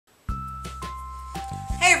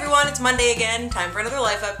everyone, it's Monday again, time for another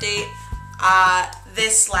life update.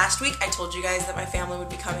 This last week I told you guys that my family would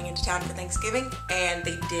be coming into town for Thanksgiving, and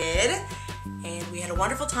they did, and we had a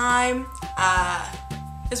wonderful time.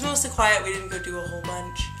 It was mostly quiet, we didn't go do a whole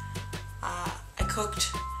bunch. I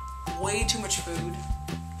cooked way too much food.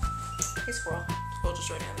 Hey squirrel. Squirrel just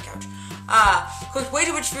joined me on the couch. Cooked way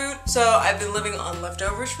too much food, so I've been living on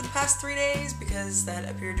leftovers for the past 3 days because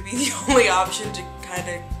that appeared to be the only option to kind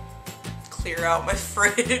of clear out my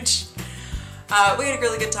fridge. We had a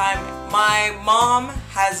really good time. My mom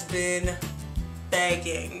has been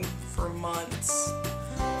begging for months.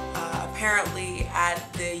 Apparently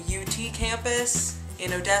at the UT campus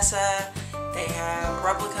in Odessa, they have a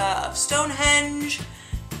replica of Stonehenge,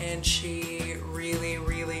 and she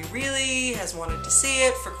really has wanted to see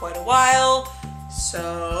it for quite a while.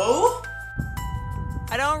 So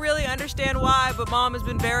I don't really understand why, but Mom has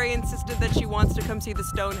been very insistent that she wants to come see the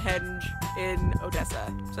Stonehenge in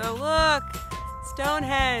Odessa. So look,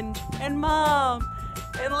 Stonehenge and Mom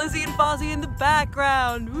and Lizzie and Fozzie in the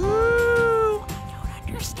background. Woo! I don't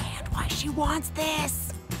understand why she wants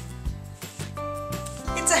this.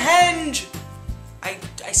 It's a henge! I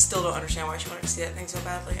still don't understand why she wanted to see that thing so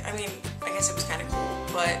badly. I mean, I guess it was kind of cool,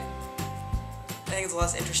 but I think it's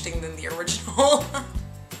less interesting than the original.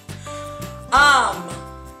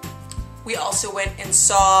 We also went and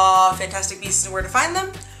saw Fantastic Beasts and Where to Find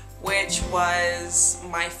Them, which was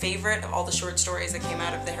my favorite of all the short stories that came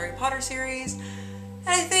out of the Harry Potter series. And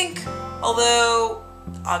I think, although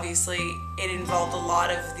obviously it involved a lot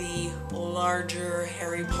of the larger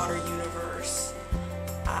Harry Potter universe,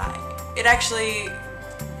 it actually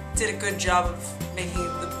did a good job of making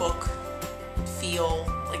the book feel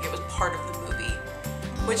like it was part of the movie,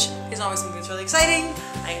 which is always something that's really exciting.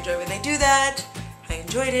 I enjoy when they do that. I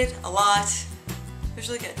enjoyed it a lot. It was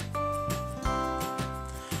really good.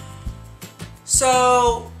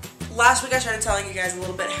 So last week I started telling you guys a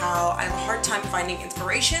little bit how I have a hard time finding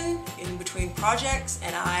inspiration in between projects,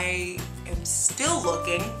 and I am still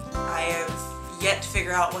looking. I have yet to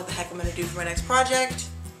figure out what the heck I'm going to do for my next project.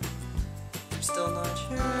 I'm still not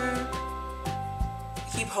sure. I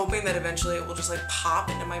keep hoping that eventually it will just like pop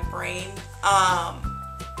into my brain.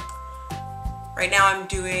 Right now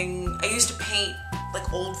I used to paint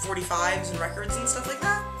like old 45s and records and stuff like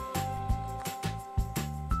that.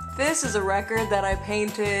 This is a record that I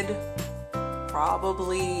painted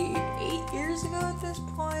probably 8 years ago at this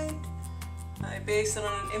point. I based it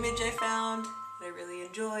on an image I found that I really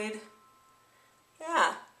enjoyed.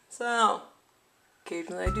 Yeah, so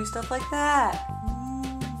occasionally I do stuff like that.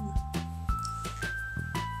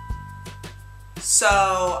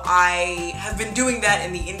 So I have been doing that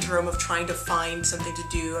in the interim of trying to find something to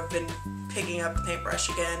do. I've been picking up the paintbrush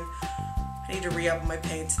again. I need to re-up my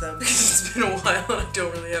paints though because it's been a while and I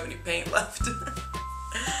don't really have any paint left.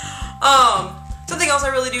 Something else I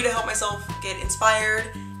really do to help myself get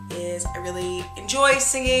inspired is I really enjoy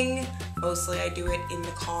singing. Mostly I do it in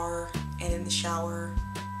the car and in the shower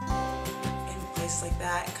and places like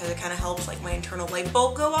that because it kind of helps like my internal light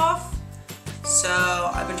bulb go off. So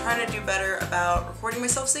I've been trying to do better about recording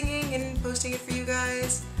myself singing and posting it for you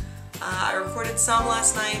guys. I recorded some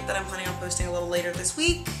last night that I'm planning on posting a little later this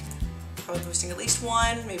week. Probably posting at least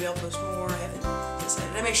one, maybe I'll post more, I haven't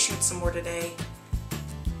decided. I may shoot some more today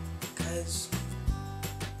because I'm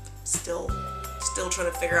still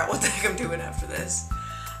trying to figure out what the heck I'm doing after this.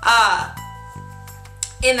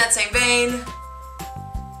 In that same vein,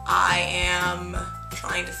 I am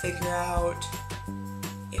trying to figure out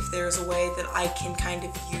if there's a way that I can kind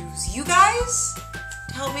of use you guys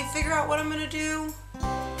to help me figure out what I'm gonna do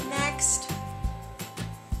next.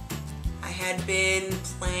 I had been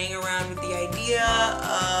playing around with the idea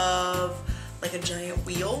of like a giant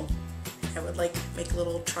wheel. I would like make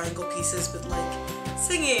little triangle pieces with like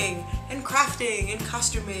singing and crafting and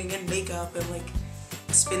costuming and makeup and like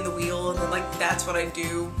spin the wheel, and then like that's what I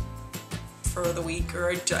do for the week, or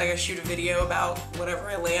I shoot a video about whatever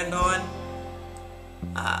I land on.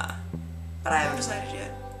 But I haven't decided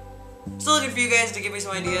yet. Still looking for you guys to give me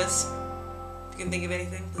some ideas. If you can think of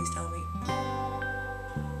anything, please tell me.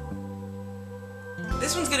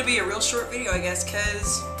 This one's gonna be a real short video, I guess,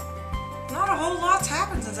 because not a whole lot's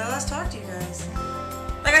happened since I last talked to you guys.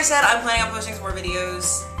 Like I said, I'm planning on posting some more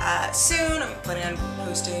videos soon. I'm planning on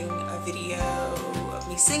posting a video of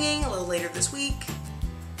me singing a little later this week.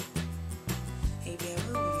 Maybe I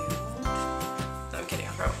will, maybe I won't. No, I'm kidding,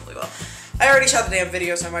 I probably will. I already shot the damn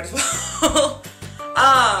video, so I might as well.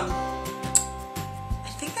 I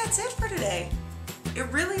think that's it for today. It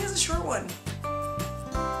really is a short one.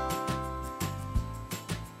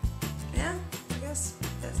 Yeah, I guess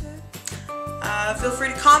that's it. Feel free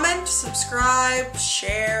to comment, subscribe,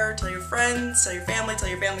 share, tell your friends, tell your family, tell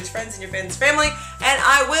your family's friends, and your family's family, and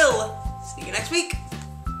I will see you next week.